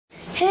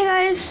Hey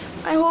guys,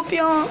 I hope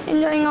you're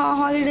enjoying our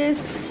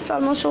holidays. It's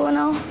almost over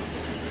now.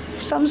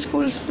 Some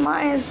schools,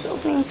 mine is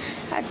opening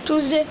at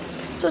Tuesday.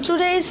 So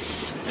today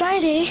is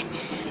Friday.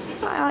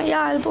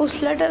 Yeah, I'll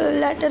post later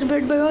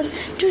bit because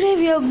today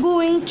we are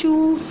going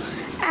to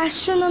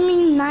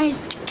astronomy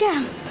night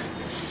camp.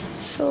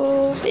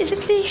 So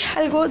basically,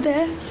 I'll go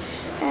there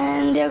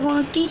and they're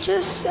going to teach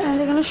us and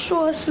they're going to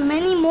show us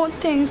many more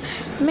things: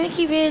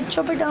 Milky Way,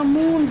 Jupiter,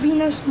 Moon,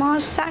 Venus,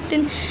 Mars,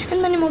 Saturn,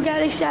 and many more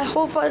galaxies. I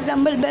hope for Bell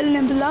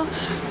Nebula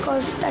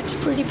because that's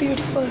pretty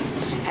beautiful.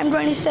 I'm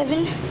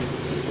 27,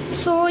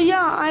 so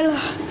yeah,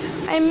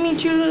 I'll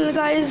meet you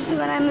guys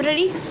when I'm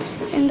ready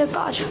in the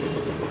car.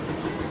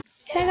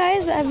 Hey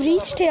guys, I've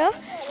reached here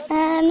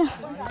and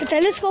the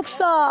telescopes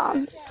are,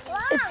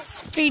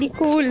 it's pretty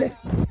cool.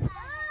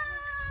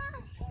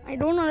 I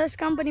don't know this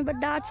company,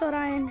 but that's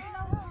Orion.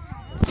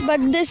 But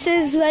this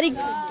is very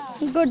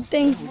good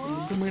thing.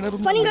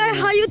 Funny guy,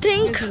 how you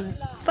think?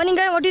 Funny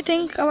guy, what do you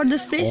think about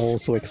this place? Oh,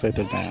 so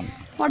excited, man.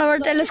 What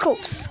about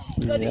telescopes?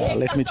 Yeah,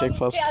 let me check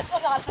first.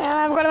 And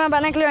I've got my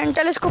binocular and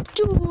telescope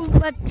too,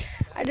 but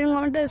I didn't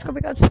want a telescope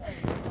because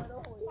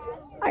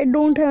I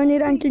don't have any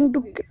ranking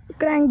to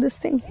crank this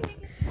thing.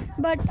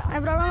 But I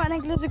brought my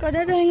binoculars because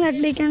they're doing that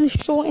they can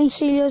show in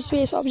stereo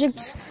space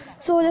objects.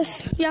 So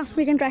just, yeah,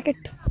 we can track it.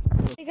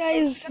 Hey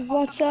guys,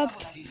 what's up?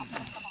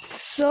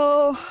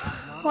 So,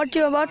 what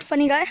you about,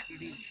 funny guy?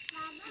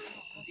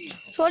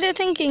 So what are you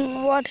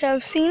thinking? What you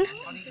have seen?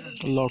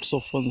 Lots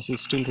of funs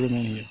still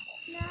remain here.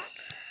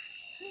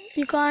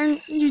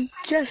 You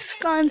just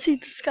can't see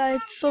the sky.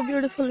 It's so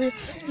beautiful.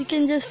 You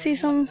can just see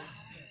some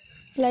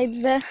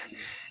lights there.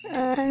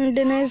 And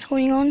dinner is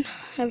going on.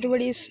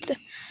 Everybody is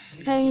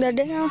having their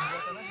dinner.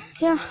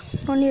 Yeah,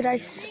 only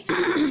rice.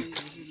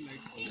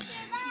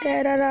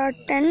 There are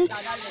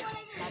tents.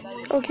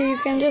 Okay, you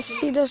can just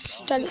see the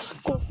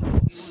telescope.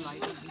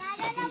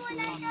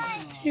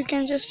 You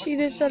can just see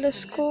the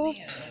telescope.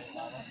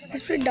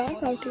 It's pretty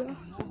dark out here.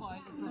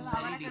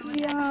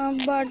 Yeah,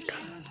 but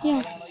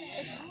yeah,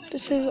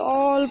 this is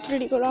all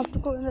pretty good. I have to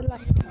go in the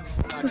light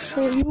to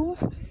show you.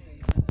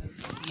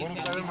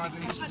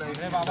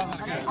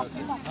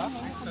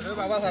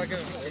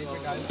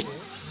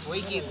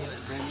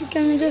 You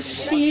can just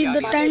see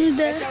the tent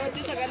there.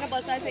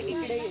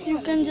 You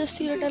can just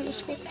see the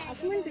telescope.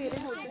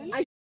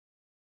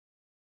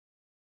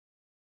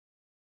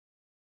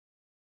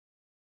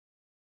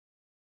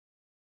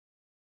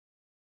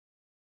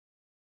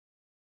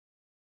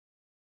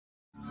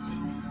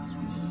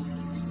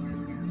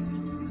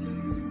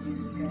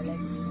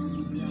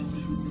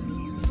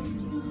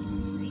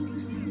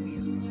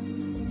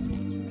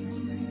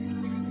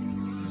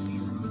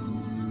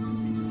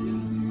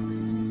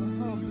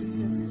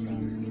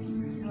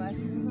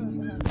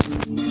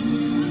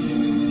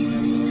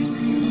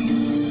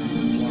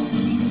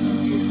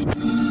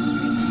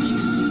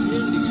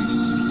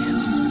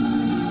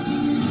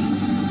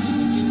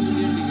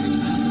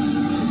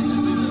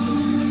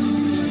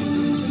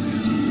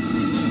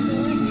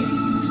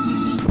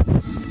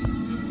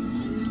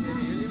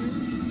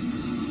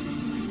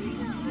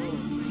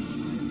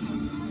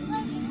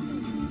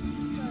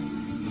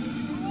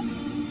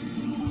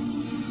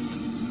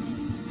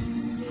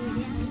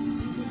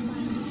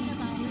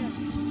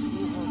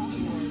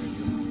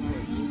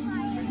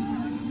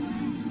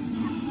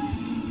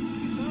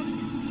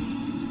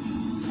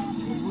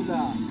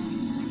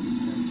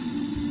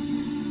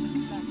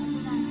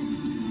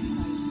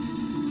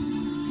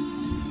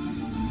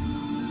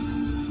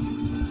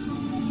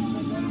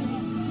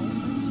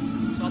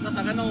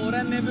 सगळ्यांना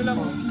ओऱ्यान nebula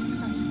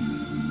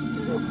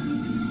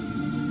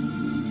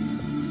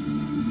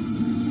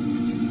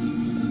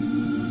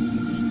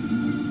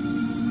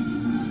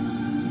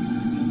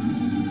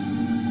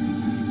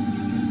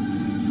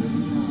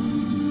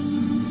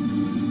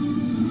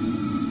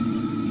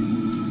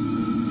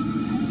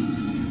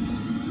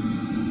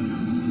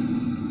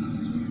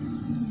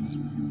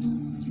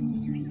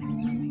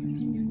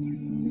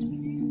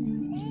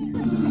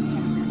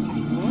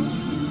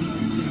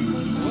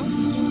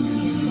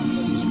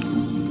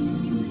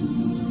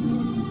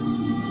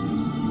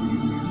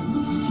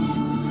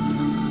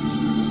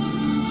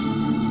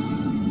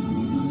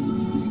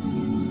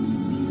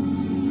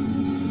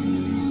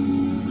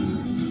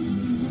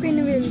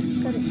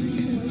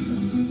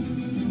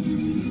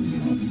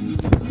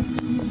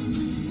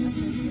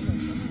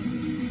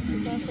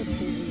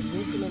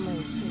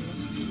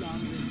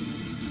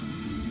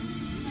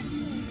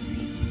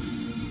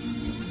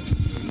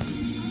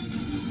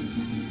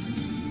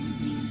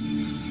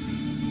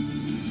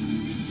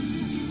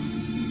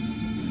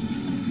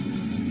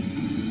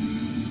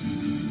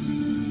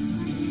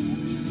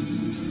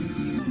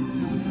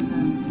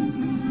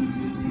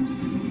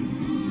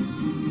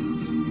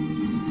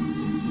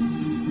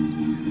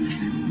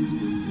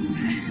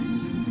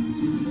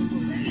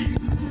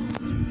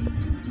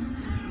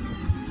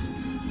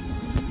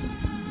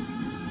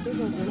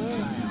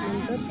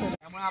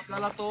त्यामुळे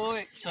आपल्याला तो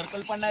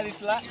circle पण नाही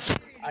दिसला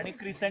आणि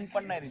crescent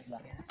पण नाही दिसला,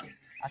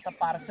 असा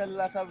पार्सल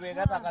असा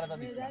वेगळाच आकाराचा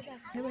दिसला.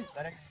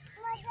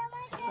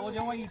 करेक्ट. तो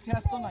जेव्हा इथे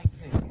असतो ना,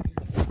 इथे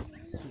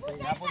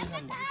या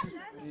पोझिशनला,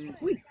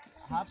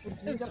 हा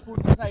पृथ्वीच्या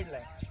पुढच्या साईडला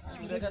आहे,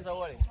 सूर्याच्या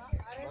जवळ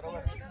आहे, बरोबर.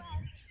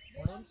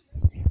 म्हणून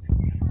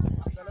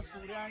आपल्याला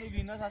सूर्य आणि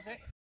व्हीनस असे